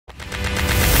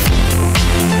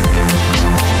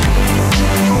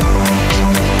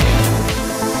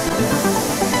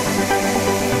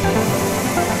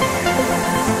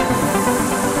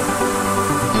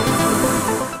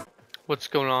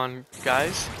going on,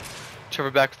 guys?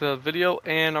 Trevor back with the video,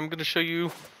 and I'm going to show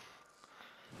you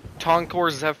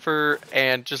Toncore Zephyr,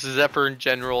 and just Zephyr in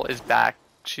general is back.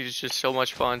 She's just so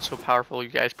much fun, so powerful. You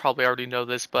guys probably already know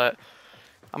this, but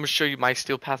I'm going to show you my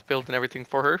Steel Path build and everything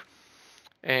for her.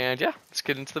 And yeah, let's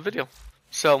get into the video.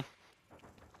 So,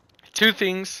 two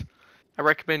things I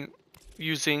recommend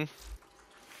using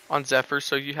on Zephyr.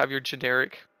 So you have your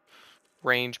generic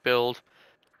range build,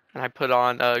 and I put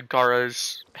on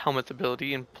Gara's helmet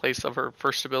ability in place of her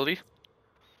first ability,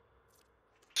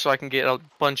 so I can get a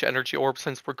bunch of energy orbs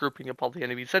since we're grouping up all the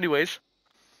enemies anyways.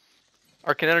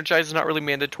 Arcane Energize is not really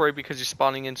mandatory because you're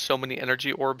spawning in so many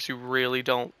energy orbs, you really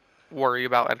don't worry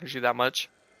about energy that much.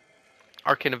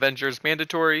 Arcane Avenger is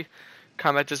mandatory.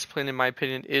 Combat Discipline, in my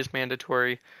opinion, is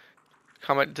mandatory.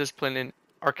 Combat Discipline and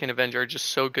Arcane Avenger are just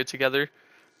so good together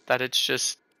that it's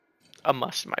just a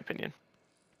must, in my opinion.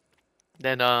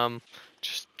 Then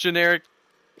just generic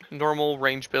normal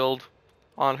range build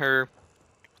on her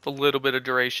with a little bit of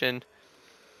duration,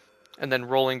 and then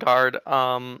rolling guard.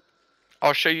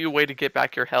 I'll show you a way to get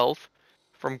back your health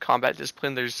from combat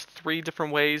discipline. There's 3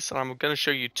 different ways, and I'm going to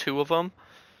show you 2 of them.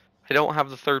 I don't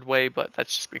have the 3rd way, but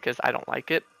that's just because I don't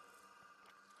like it.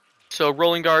 So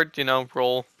rolling guard,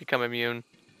 roll, become immune.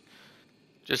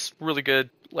 Just really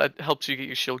good. Helps you get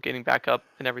your shield getting back up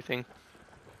and everything.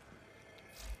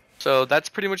 So that's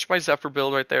pretty much my Zephyr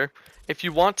build right there. If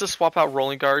you want to swap out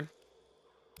rolling guard,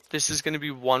 this is going to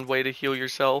be one way to heal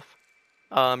yourself.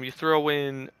 You throw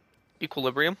in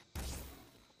Equilibrium,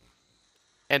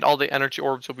 and all the energy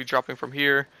orbs will be dropping from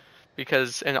here,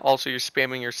 and also you're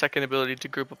spamming your second ability to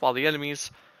group up all the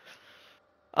enemies.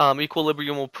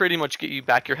 Equilibrium will pretty much get you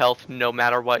back your health no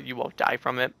matter what. You won't die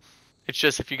from it. It's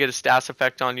just if you get a status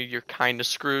effect on you, you're kind of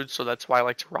screwed. So that's why I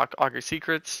like to rock Augury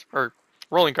Secrets or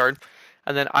rolling guard.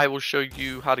 And then I will show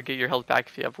you how to get your health back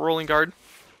if you have rolling guard.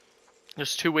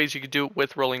 There's 2 ways you could do it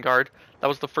with rolling guard. That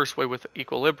was the first way with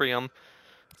Equilibrium.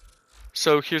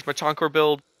 So here's my Toncore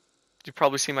build. You've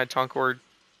probably seen my Toncore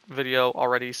video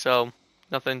already, so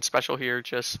nothing special here,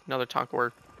 just another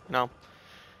Toncore,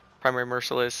 primary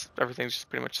merciless, everything's just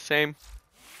pretty much the same.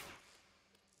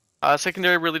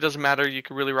 Secondary really doesn't matter, you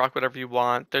can really rock whatever you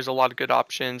want. There's a lot of good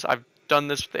options. I've done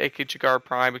this with the AK Chigara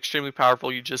Prime, extremely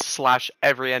powerful. You just slash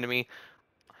every enemy.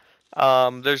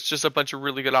 There's just a bunch of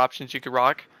really good options you could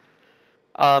rock.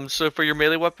 So for your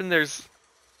melee weapon, there's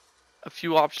a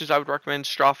few options I would recommend.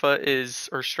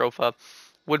 Stropha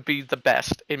would be the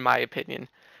best in my opinion.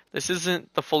 This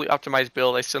isn't the fully optimized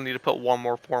build. I still need to put one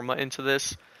more forma into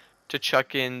this to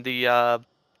chuck in the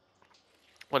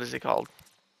what is it called?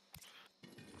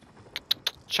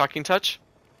 Shocking Touch.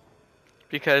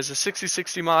 Because the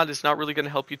 60/60 mod is not really going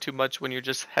to help you too much when you're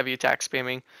just heavy attack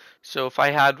spamming. So if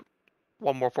I had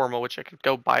one more forma, which I could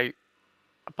go buy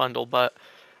a bundle, but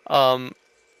forma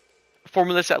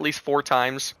this at least 4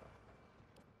 times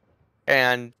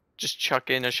and just chuck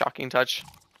in a Shocking Touch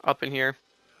up in here.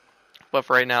 But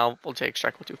for right now, we'll take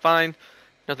Strike will do fine.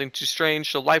 Nothing too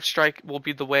strange. So Life Strike will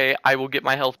be the way I will get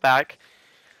my health back.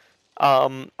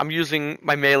 I'm using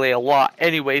my melee a lot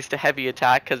anyways to heavy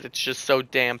attack because it's just so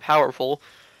damn powerful.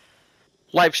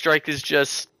 Life Strike is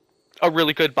just a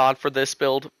really good mod for this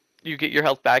build. You get your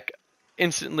health back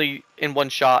instantly in one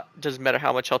shot. Doesn't matter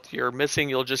how much health you're missing,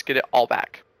 you'll just get it all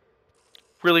back.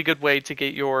 Really good way to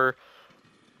get your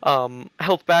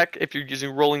health back if you're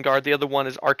using Rolling Guard. The other one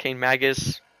is Arcane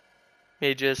Magus,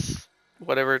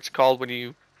 whatever it's called. When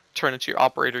you turn into your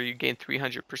operator, you gain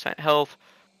 300% health,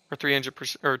 or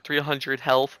 300% or 300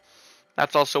 health.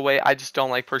 That's also a way. I just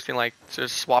don't personally like to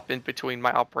swap in between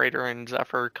my operator and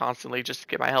Zephyr constantly just to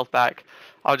get my health back.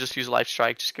 I'll just use Life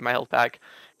Strike just to get my health back.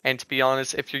 And to be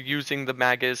honest, if you're using the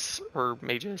Magus or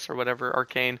whatever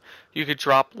Arcane, you could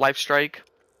drop Life Strike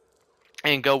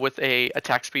and go with a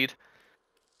attack speed,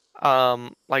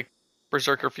 like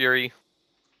Berserker Fury.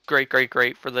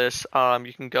 Great for this.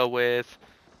 You can go with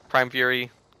Prime Fury,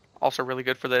 also really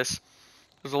good for this.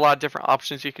 There's a lot of different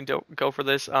options you can go for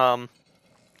this. The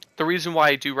reason why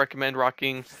I do recommend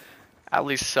rocking at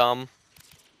least some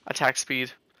attack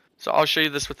speed. So I'll show you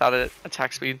this without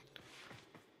attack speed.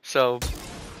 So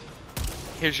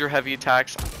here's your heavy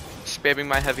attacks. Spamming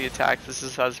my heavy attacks. This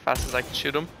is as fast as I can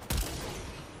shoot them.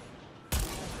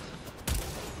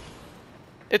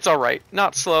 It's alright.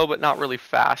 Not slow, but not really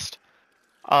fast.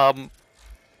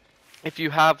 If you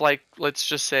have let's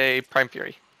just say Prime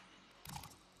Fury.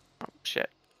 Oh shit.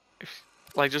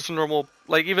 Just a normal,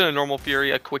 even a normal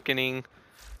Fury, a Quickening,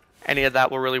 any of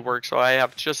that will really work. So I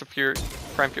have just a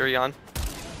Prime Fury on.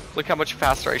 Look how much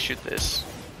faster I shoot this.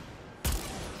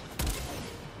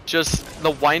 Just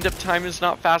the wind-up time is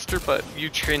not faster, but you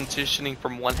transitioning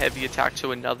from one heavy attack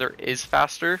to another is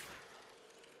faster.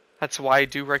 That's why I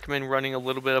do recommend running a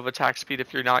little bit of attack speed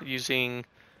if you're not using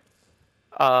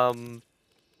Life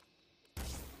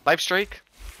Strike.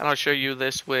 And I'll show you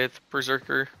this with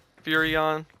Berserker Fury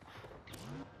on.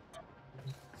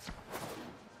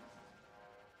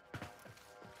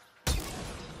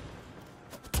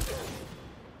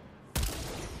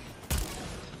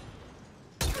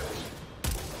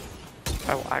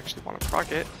 I will actually want to proc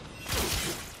it.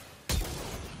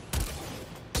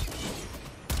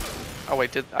 Oh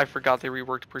wait, I forgot they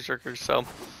reworked Berserker, so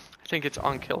I think it's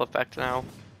on kill effect now.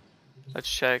 Let's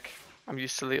check. I'm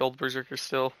used to the old Berserker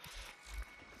still.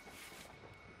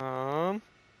 On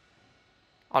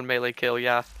melee kill,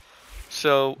 yeah.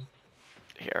 So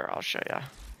here, I'll show ya.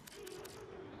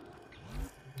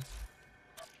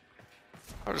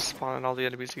 I'll just spawn in all the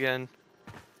enemies again.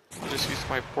 I'll just use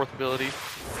my fourth ability.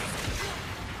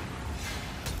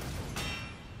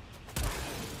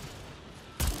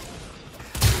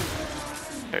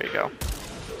 There you go.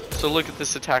 So look at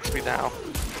this attack speed now.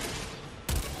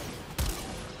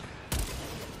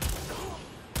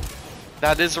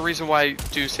 That is the reason why I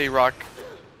do say rock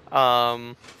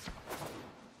a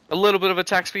little bit of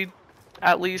attack speed,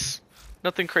 at least.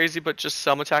 Nothing crazy, but just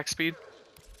some attack speed.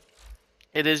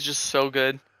 It is just so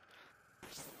good.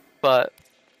 But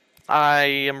I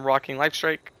am rocking Life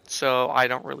Strike, so I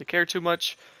don't really care too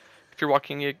much. If you're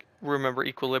rocking it, remember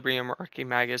Equilibrium or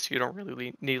Archimagus, you don't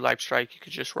really need Life Strike. You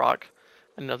could just rock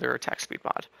another attack speed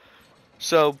mod.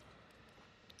 So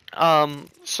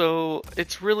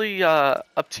it's really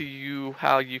up to you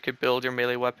how you could build your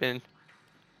melee weapon.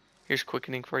 Here's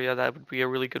quickening for you. That would be a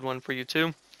really good one for you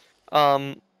too.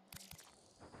 I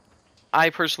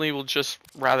personally will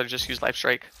rather just use Life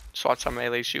Strike, swats on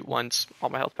melee, shoot once, all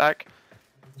my health back.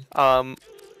 Well,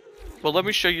 let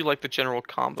me show you like the general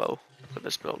combo for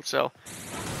this build. So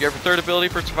you have your third ability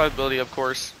for survivability, of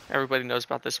course. Everybody knows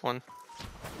about this one.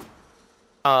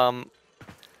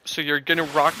 So you're gonna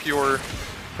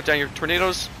put down your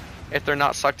tornadoes. If they're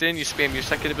not sucked in, you spam your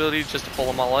second ability just to pull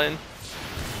them all in.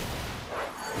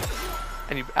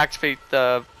 And you activate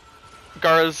the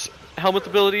Gaara's helmet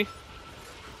ability.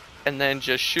 And then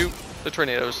just shoot the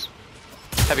tornadoes.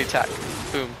 Heavy attack.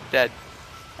 Boom. Dead.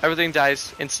 Everything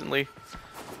dies instantly.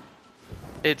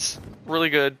 It's really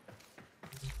good.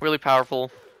 Really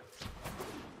powerful.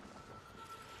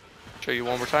 Show you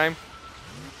one more time.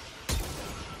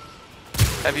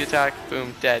 Heavy attack.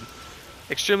 Boom. Dead.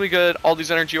 Extremely good. All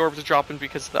these energy orbs are dropping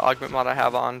because of the augment mod I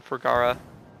have on for Gaara.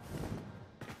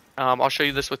 I'll show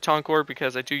you this with Tonkor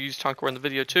because I do use Tonkor in the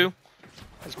video too,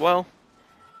 as well.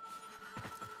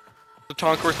 The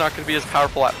Tonkor is not going to be as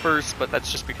powerful at first, but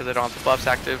that's just because I don't have the buffs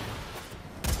active.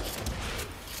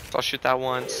 So I'll shoot that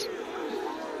once.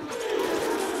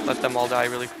 Let them all die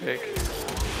really quick.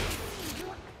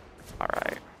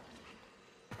 Alright.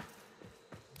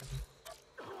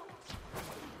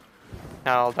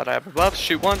 Now that I have the buffs,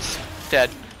 shoot once,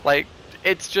 dead. Like,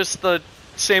 it's just the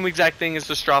same exact thing as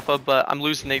the Strafa, but I'm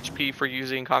losing HP for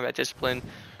using Combat Discipline.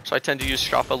 So I tend to use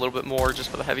Strafa a little bit more just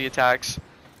for the heavy attacks.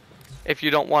 If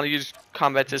you don't want to use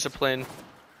Combat Discipline,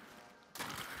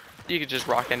 you could just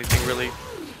rock anything really.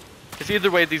 Because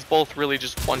either way, these both really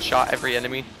just one-shot every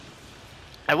enemy.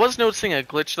 I was noticing a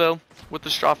glitch though with the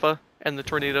Strafa and the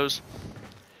tornadoes.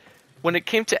 When it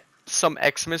came to some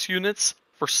Xmas units,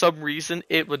 for some reason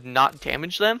it would not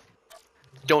damage them.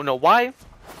 Don't know why.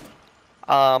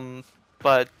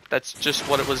 But that's just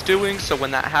what it was doing. So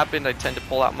when that happened, I tend to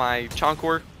pull out my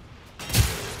Tonkor.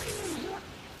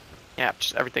 Yeah,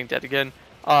 just everything dead again.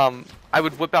 I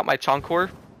would whip out my Tonkor,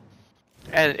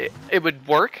 and it would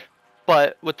work,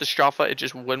 but with the Strafa, it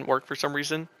just wouldn't work for some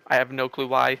reason. I have no clue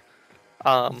why.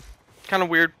 Kind of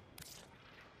weird.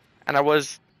 And I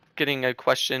was getting a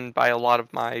question by a lot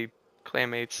of my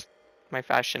clanmates, my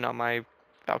fashion on my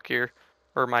Valkyr,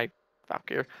 or my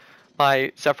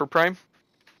Zephyr Prime.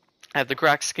 I have the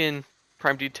crack skin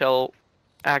prime detail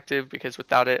active because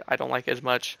without it, I don't like it as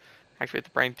much. Activate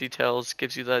the prime details,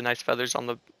 gives you the nice feathers on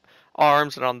the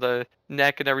arms and on the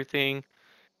neck and everything,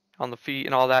 on the feet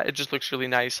and all that. It just looks really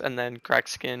nice. And then crack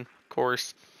skin, of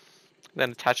course.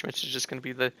 Then attachments is just going to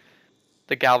be the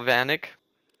galvanic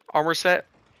armor set,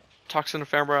 toxin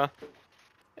ephemera,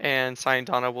 and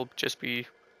Cyandana will just be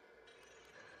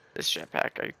this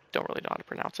jetpack. I don't really know how to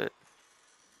pronounce it.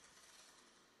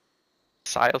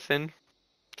 Cyothin,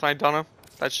 Cyandana.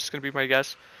 That's just going to be my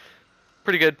guess.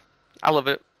 Pretty good. I love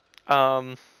it.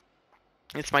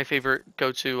 It's my favorite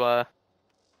go-to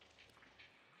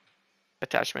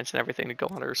attachments and everything to go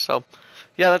on her. So,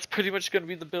 yeah, that's pretty much going to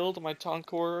be the build of my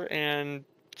Tonkor, and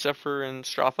Zephyr and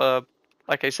Strafa,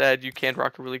 like I said, you can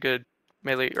rock a really good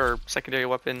melee or secondary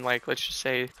weapon, like let's just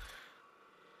say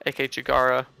AK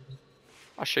Chigara.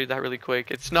 I'll show you that really quick.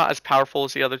 It's not as powerful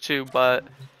as the other two, but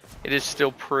it is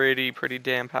still pretty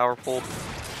damn powerful.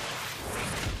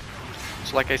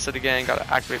 So like I said again,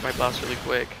 gotta activate my buffs really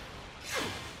quick.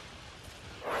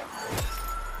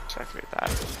 Let's activate that.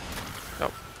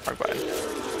 Nope, wrong button.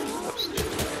 Whoops.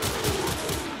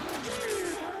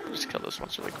 Just kill this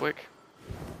once really quick.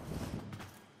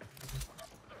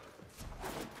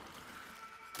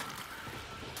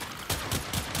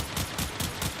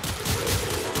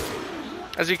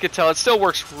 As you can tell, it still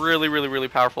works really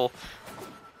powerful.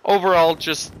 Overall,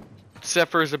 just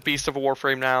Zephyr is a beast of a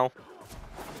Warframe now.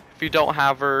 If you don't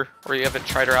have her, or you haven't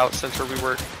tried her out since her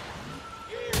rework,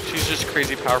 she's just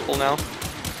crazy powerful now.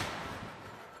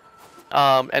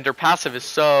 And her passive is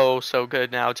so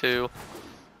good now too.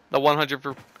 The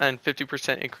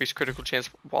 150% increased critical chance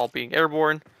while being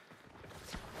airborne.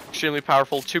 Extremely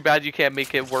powerful. Too bad you can't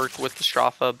make it work with the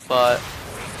Strafa, but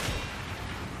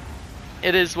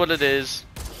it is what it is.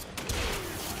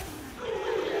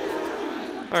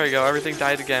 There we go, everything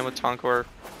died again with Tonkor.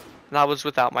 That was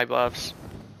without my buffs.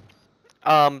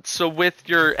 So with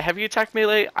your heavy attack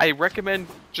melee, I recommend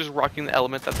just rocking the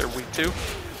element that they're weak to.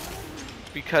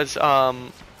 Because,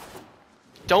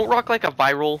 don't rock like a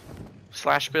viral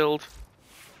slash build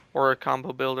or a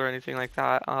combo build or anything like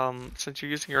that. Since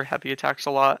you're using your heavy attacks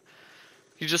a lot,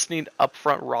 you just need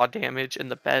upfront raw damage,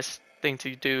 and the best thing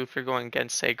to do if you're going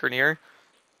against, say, Grineer,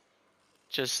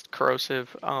 just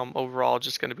corrosive, overall,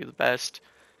 just going to be the best.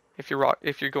 If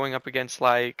you're going up against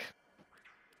like,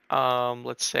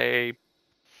 let's say,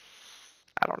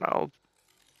 I don't know,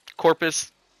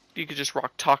 Corpus, you could just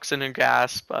rock Toxin and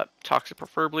Gas, but Toxin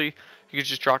preferably. You could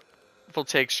just rock Full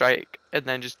Take Strike and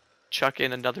then just chuck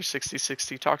in another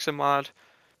 60/60 Toxin mod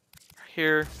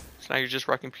here. So now you're just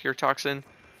rocking pure Toxin.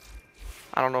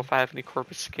 I don't know if I have any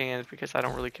Corpus scanned because I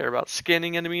don't really care about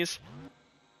scanning enemies.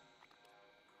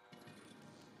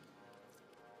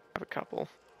 I have a couple.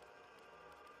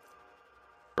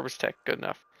 Corpus Tech, good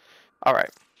enough.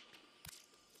 Alright.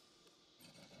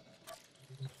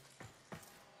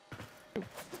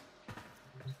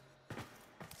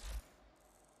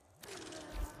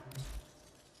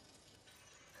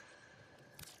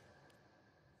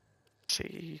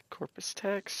 See, Corpus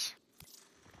Techs.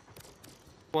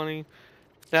 20.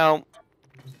 Now,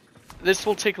 this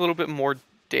will take a little bit more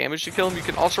damage to kill him. You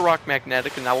can also rock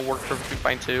Magnetic, and that will work perfectly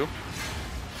fine too.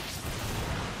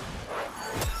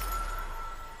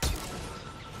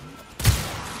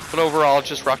 But overall,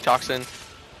 just rock Toxin.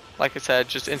 Like I said,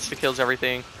 just insta-kills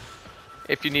everything.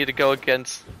 If you need to go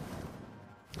against,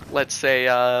 let's say,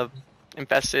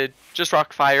 Infested, just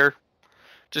rock Fire.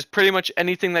 Just pretty much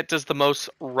anything that does the most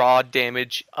raw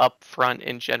damage up front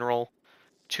in general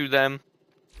to them.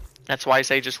 That's why I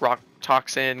say just rock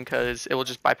Toxin, because it will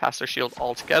just bypass their shield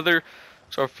altogether.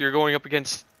 So if you're going up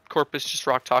against Corpus, just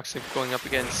rock Toxin. If you're going up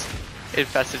against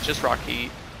Infested, just rock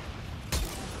Heat.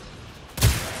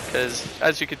 Because,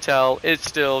 as you can tell, it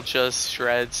still just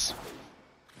shreds.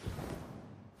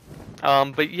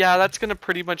 But yeah, that's going to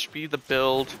pretty much be the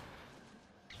build.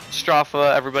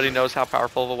 Strafa, everybody knows how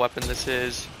powerful of a weapon this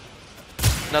is.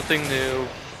 Nothing new.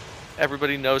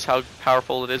 Everybody knows how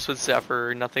powerful it is with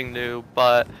Zephyr. Nothing new,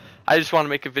 but I just want to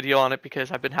make a video on it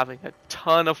because I've been having a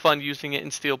ton of fun using it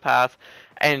in Steel Path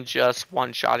and just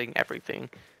one-shotting everything.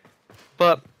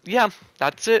 But yeah,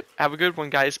 that's it. Have a good one,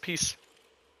 guys. Peace.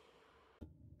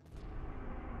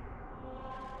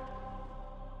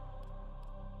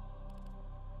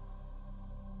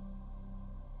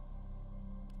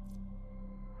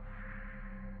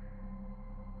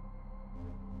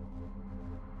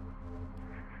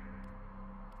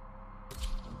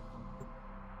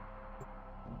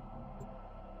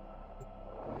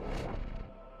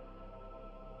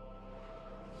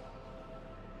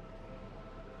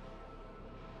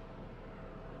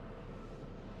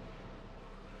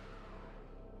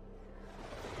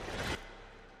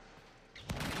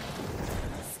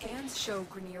 Show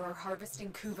Grineer are harvesting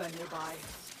Kuva nearby.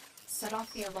 Set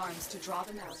off the alarms to draw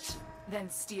them out, then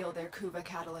steal their Kuva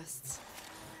catalysts.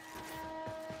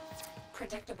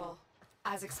 Predictable.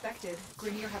 As expected,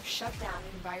 Grineer have shut down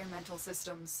environmental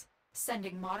systems,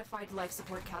 sending modified life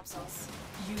support capsules.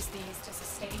 Use these to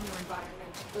sustain your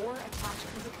environment or attach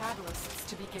Kuva catalysts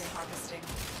to begin harvesting.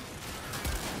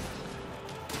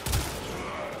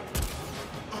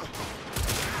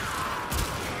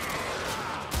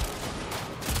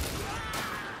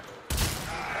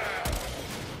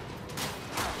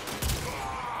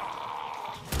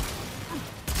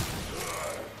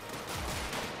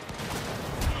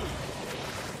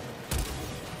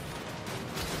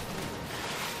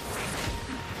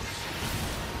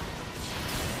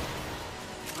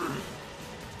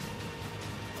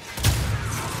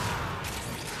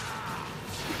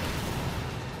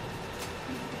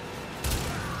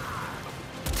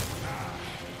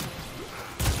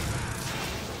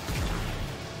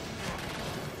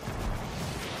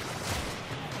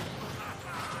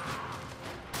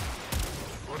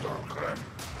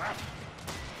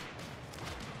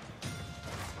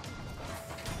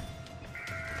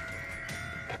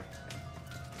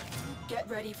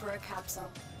 ready for a capsule.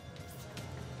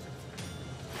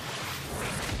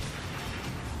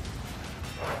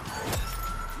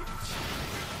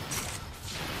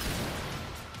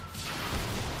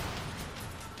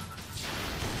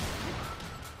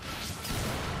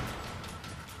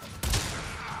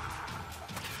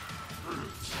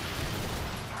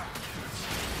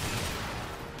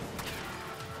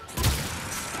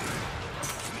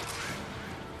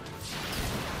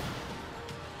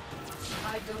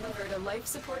 I've delivered a life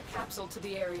support capsule to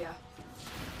the area.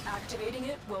 Activating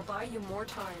it will buy you more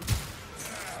time.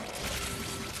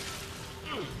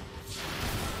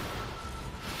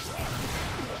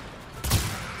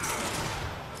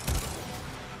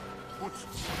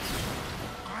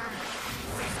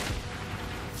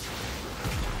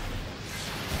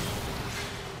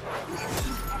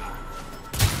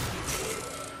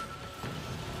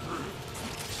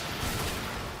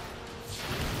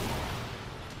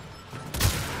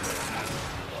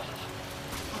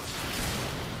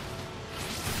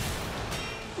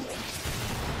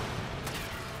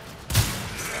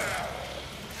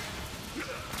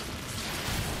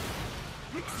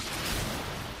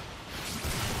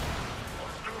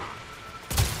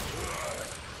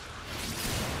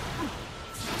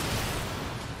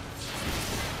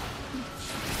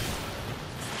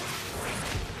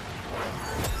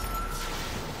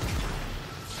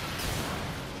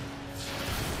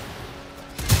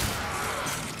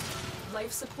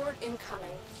 Life support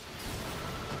incoming.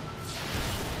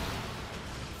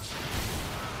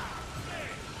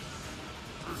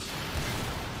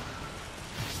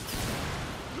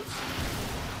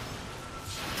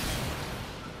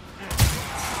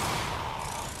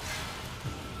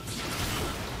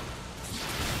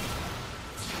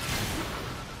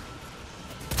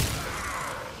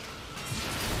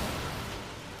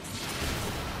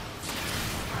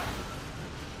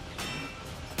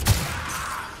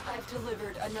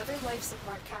 Delivered another life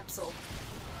support capsule.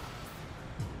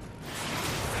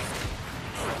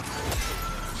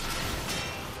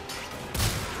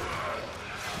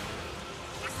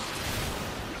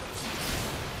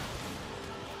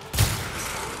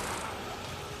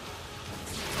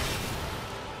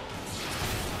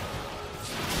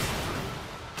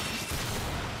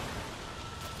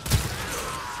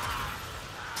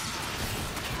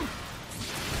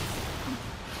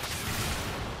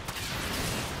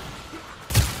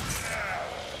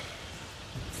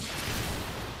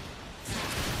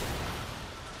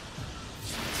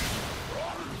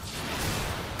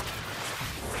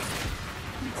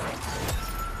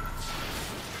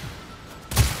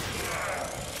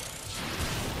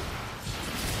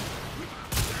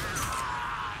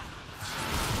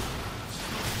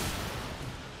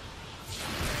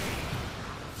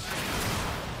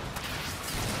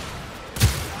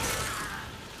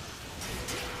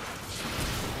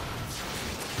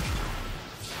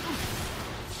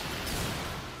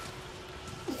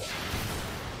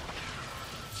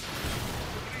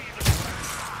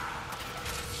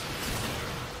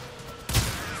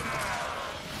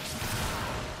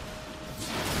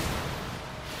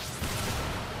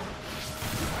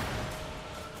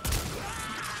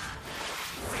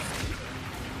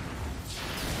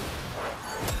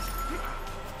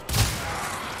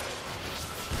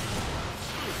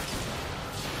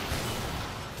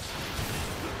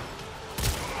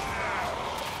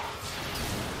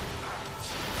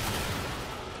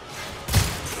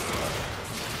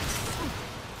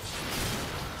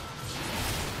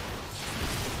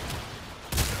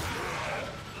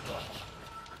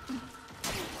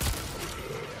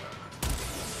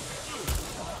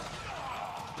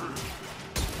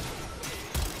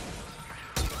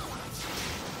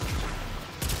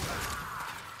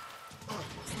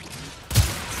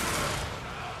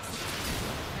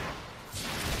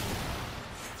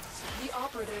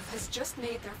 Operative has just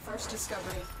made their first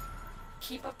discovery.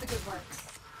 Keep up the good work.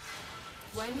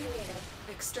 When you need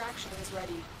it, extraction is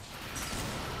ready.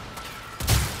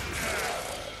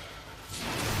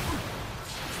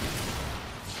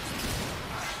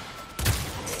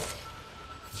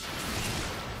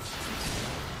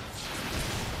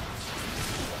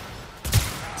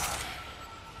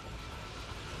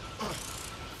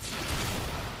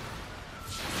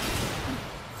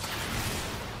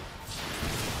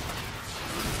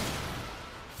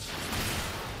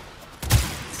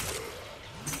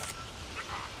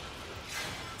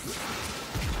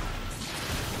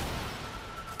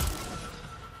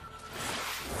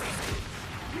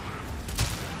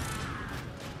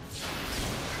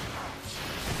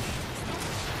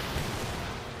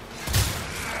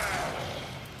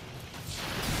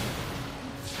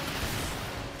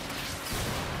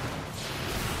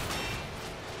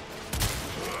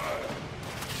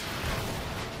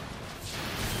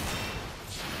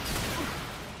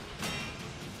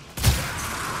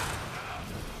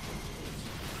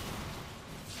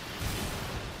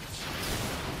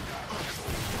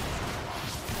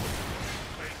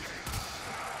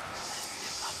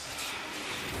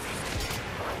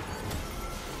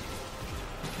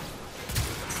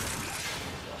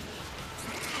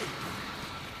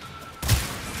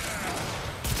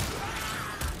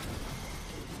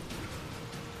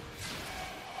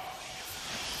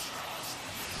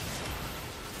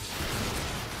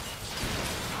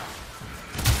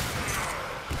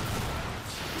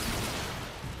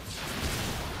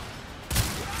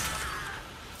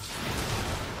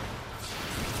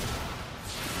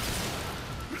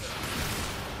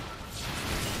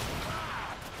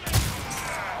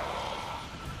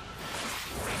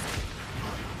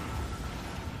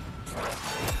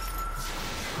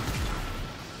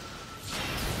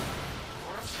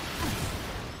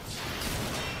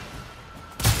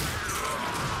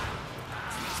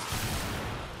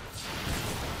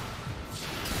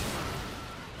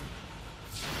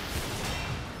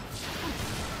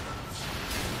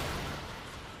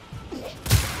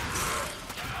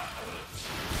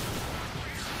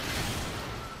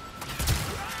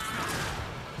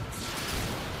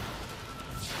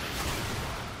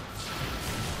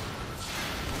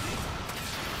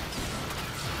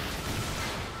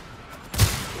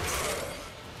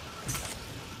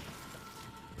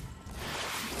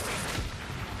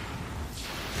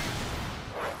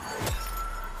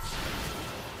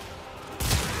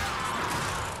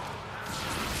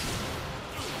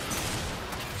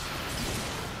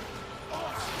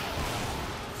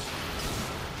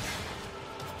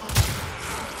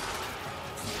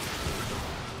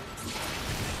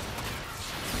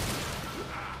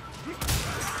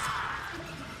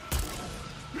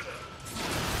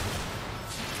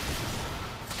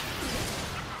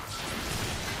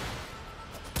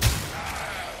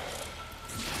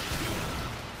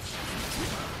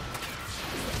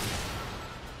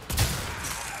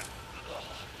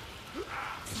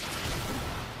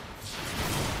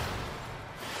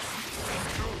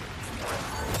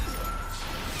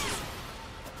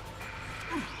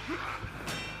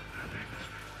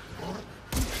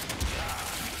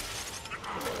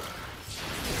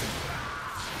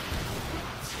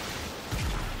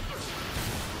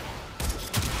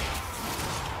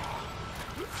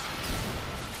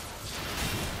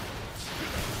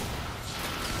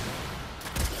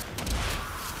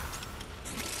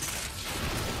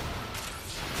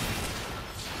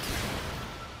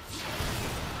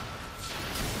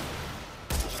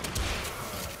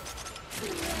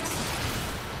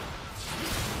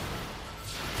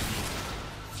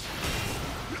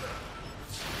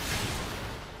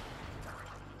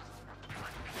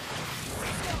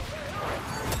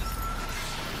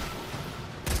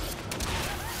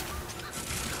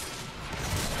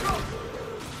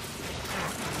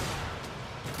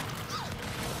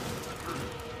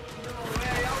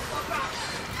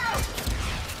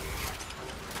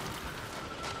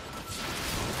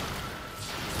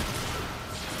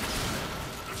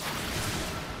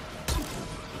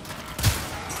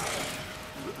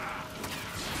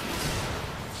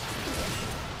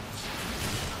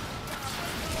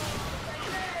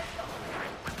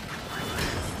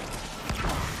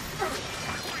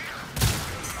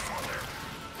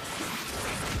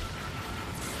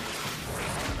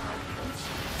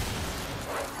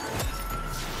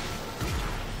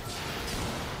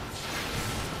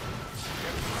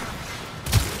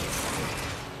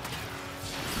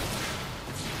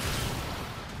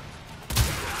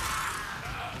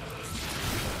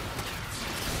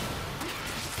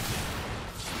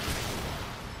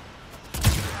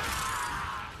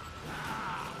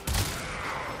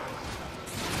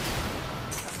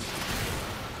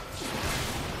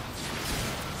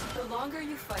 longer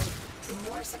you fight, the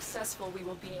more successful we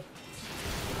will be.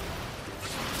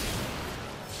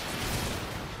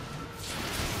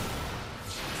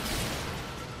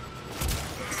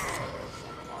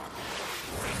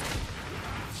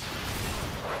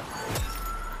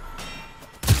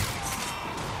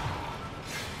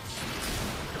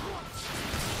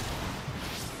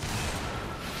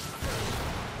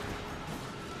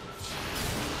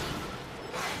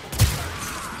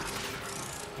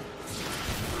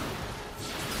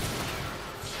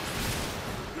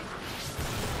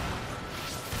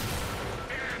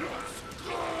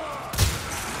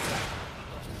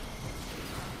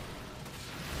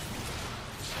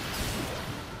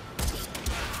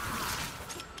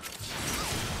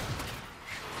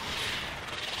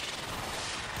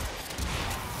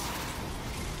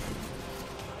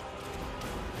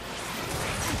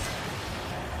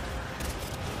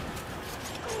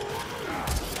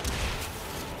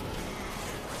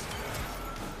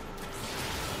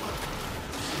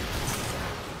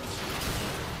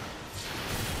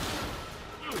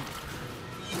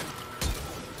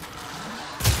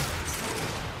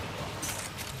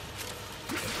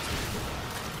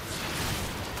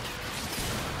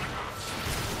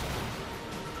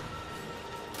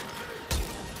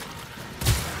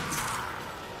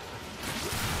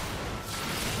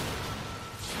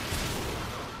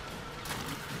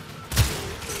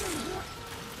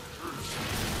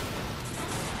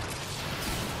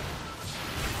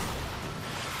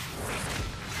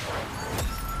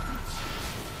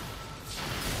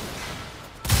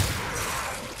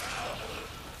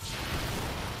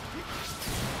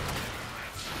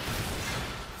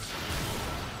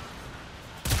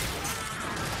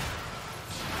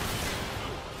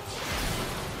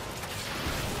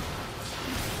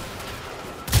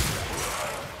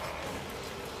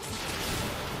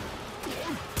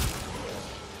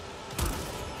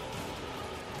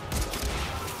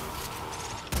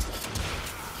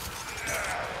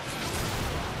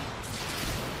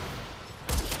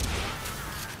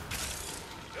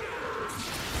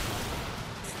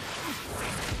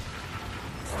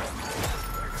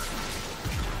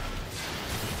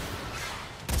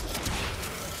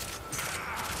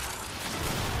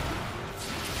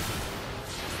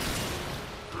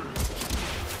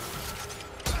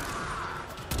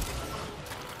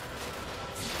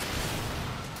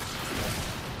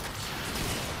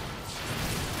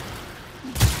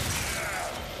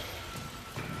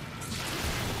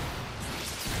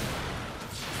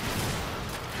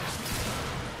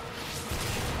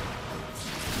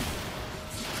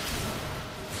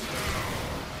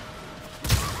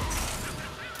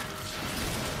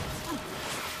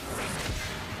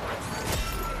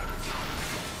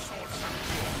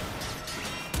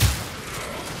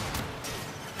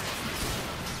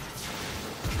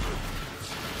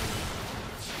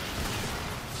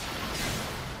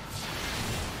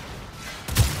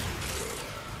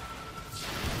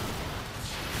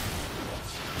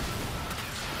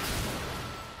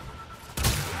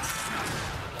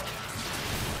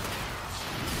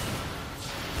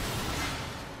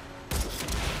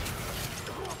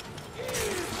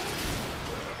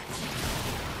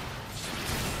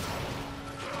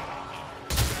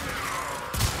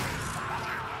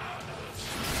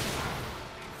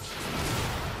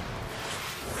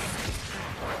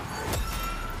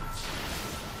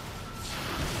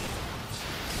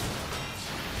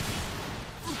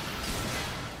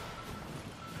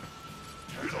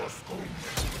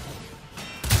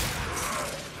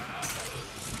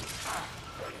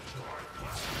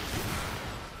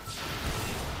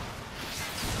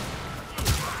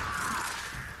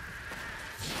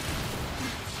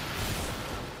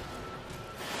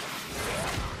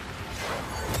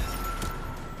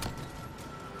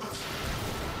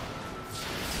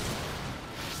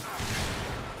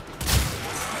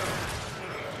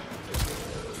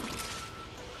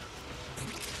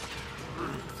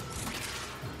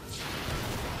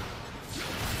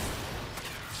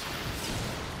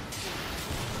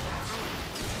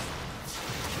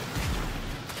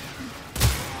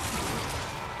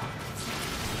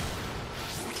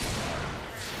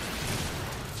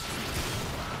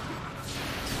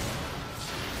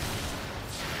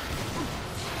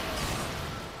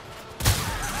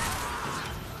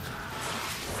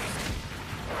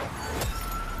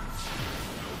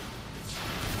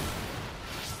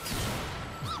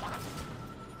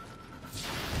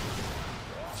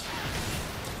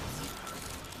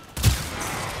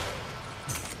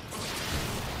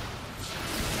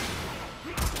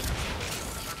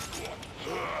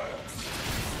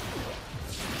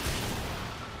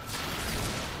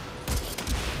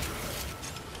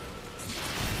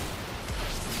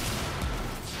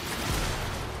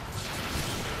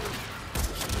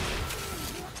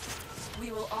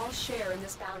 share in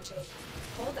this bounty.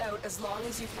 Hold out as long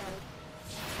as you can.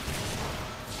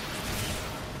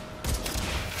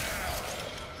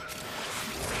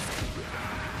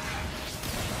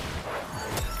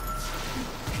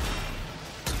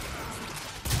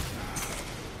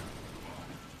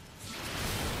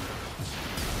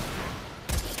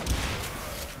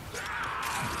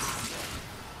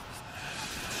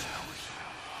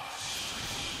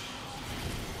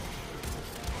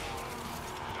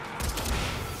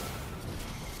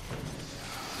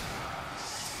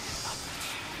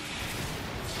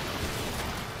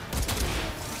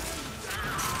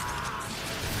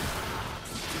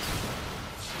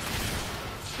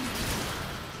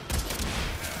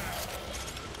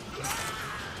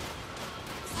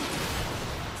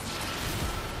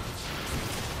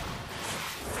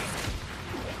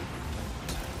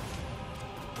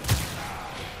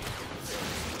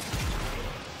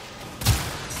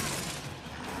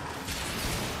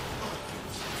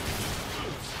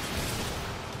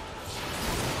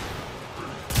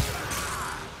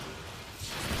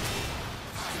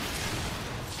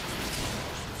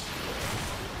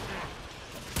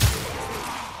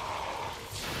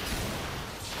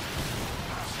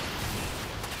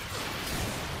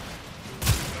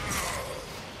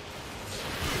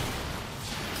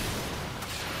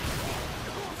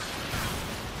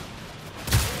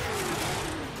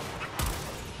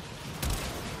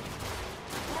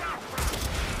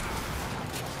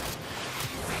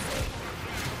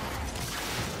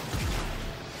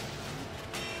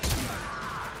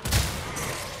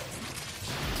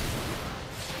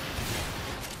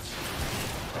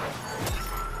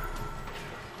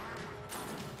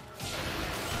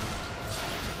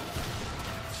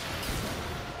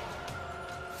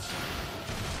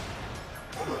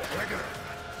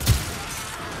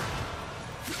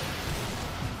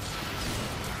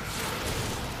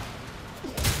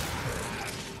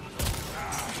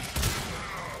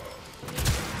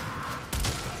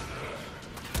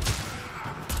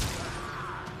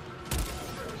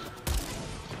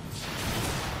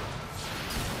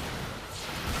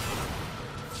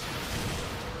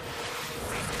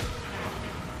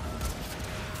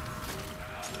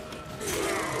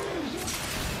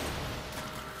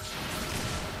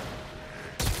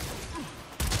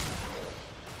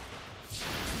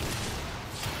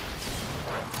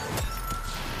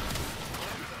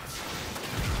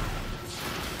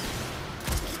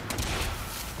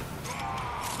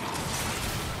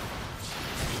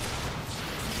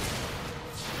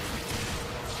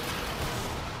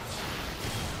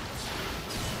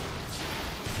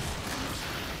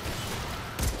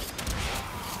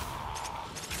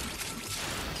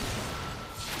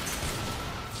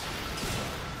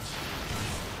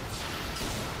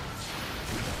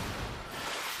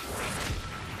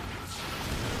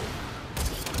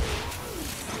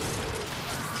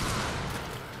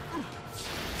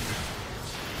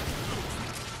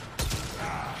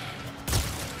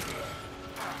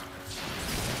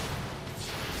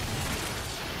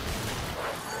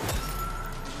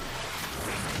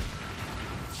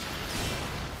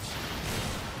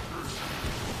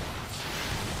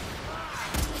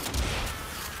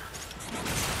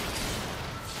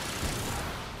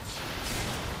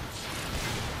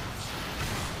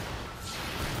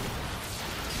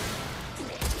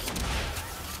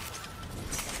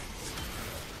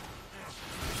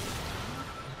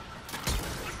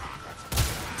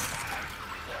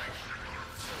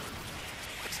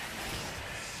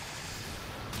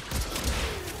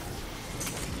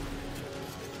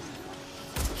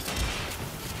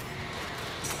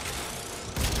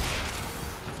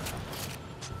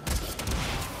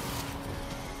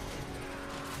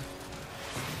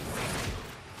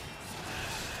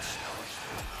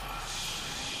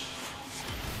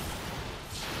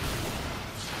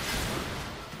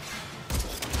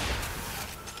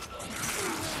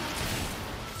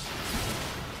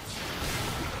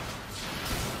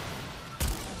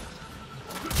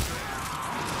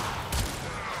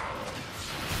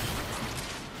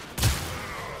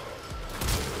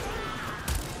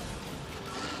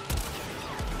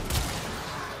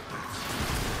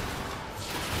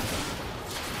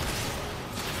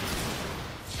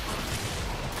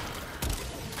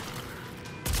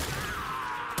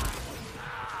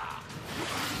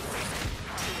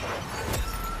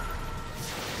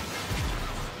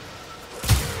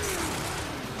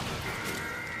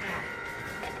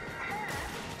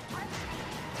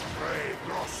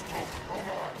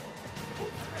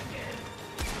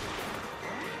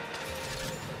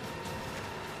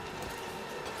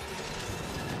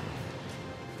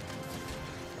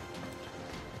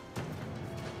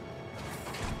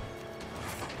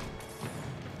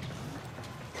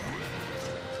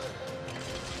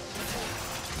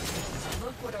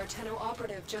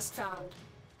 operative just found.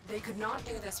 They could not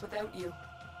do this without you.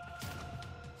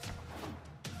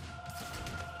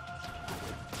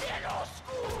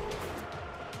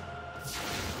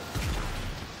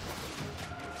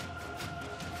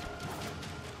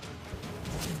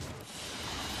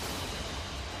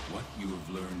 What you have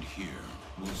learned here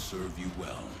will serve you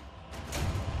well.